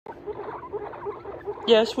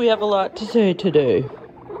Yes, we have a lot to say today.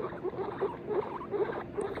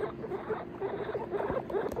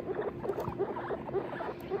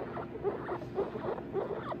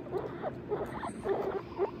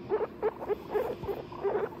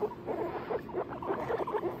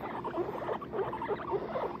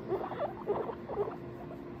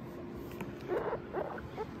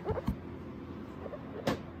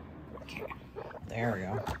 Okay, there we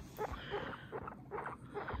go.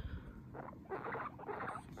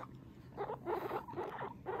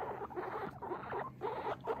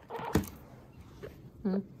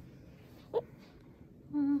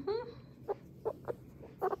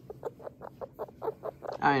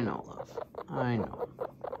 I know, love. I know.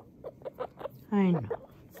 I know.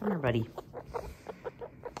 Come here, buddy.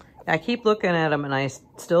 I keep looking at them, and I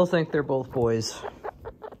still think they're both boys.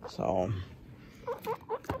 So.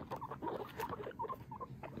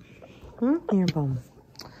 Here, Boom.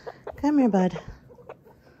 Come here, bud.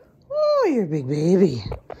 Oh, you're a big baby.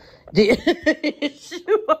 Yes,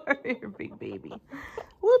 you are. You're a big baby.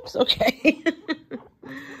 Whoops, okay.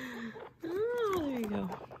 Oh, there you go.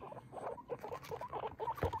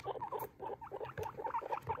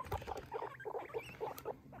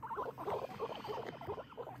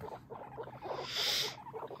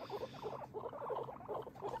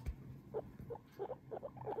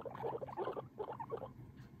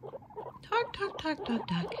 Talk, talk, talk, talk,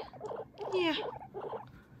 talk. Yeah.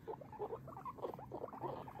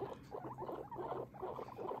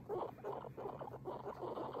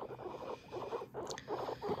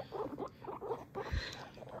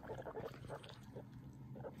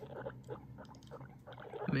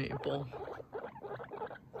 Maple.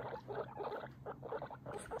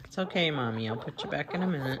 It's okay, Mommy. I'll put you back in a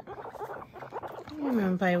minute. Come here,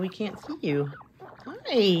 Vampire. We can't see you.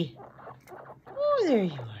 Hi. Oh, there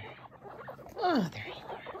you are. Oh, there you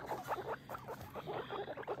are.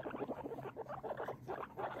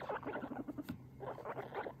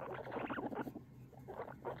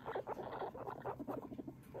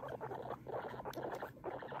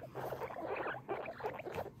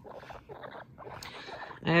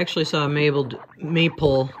 I actually saw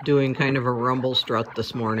Maple doing kind of a rumble strut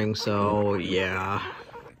this morning, so yeah.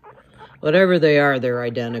 Whatever they are, they're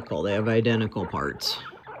identical. They have identical parts.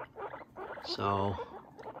 So,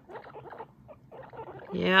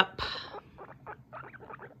 yep.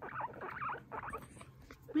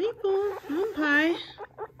 Maple, come pie.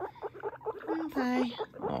 Come pie.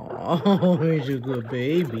 Oh, he's a good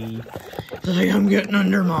baby. It's like, I'm getting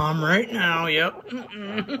under Mom right now, yep.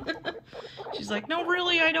 She's like, no,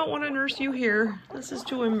 really, I don't want to nurse you here. This is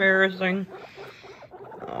too embarrassing.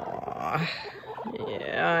 Aww.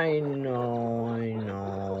 Yeah, I know, I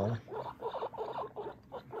know.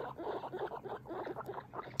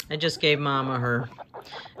 I just gave Mama her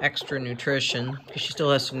extra nutrition because she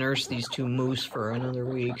still has to nurse these two moose for another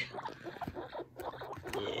week.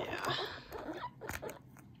 Yeah.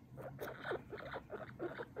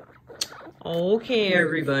 Okay,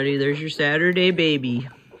 everybody, there's your Saturday baby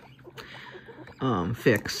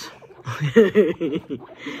fix.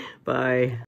 Bye.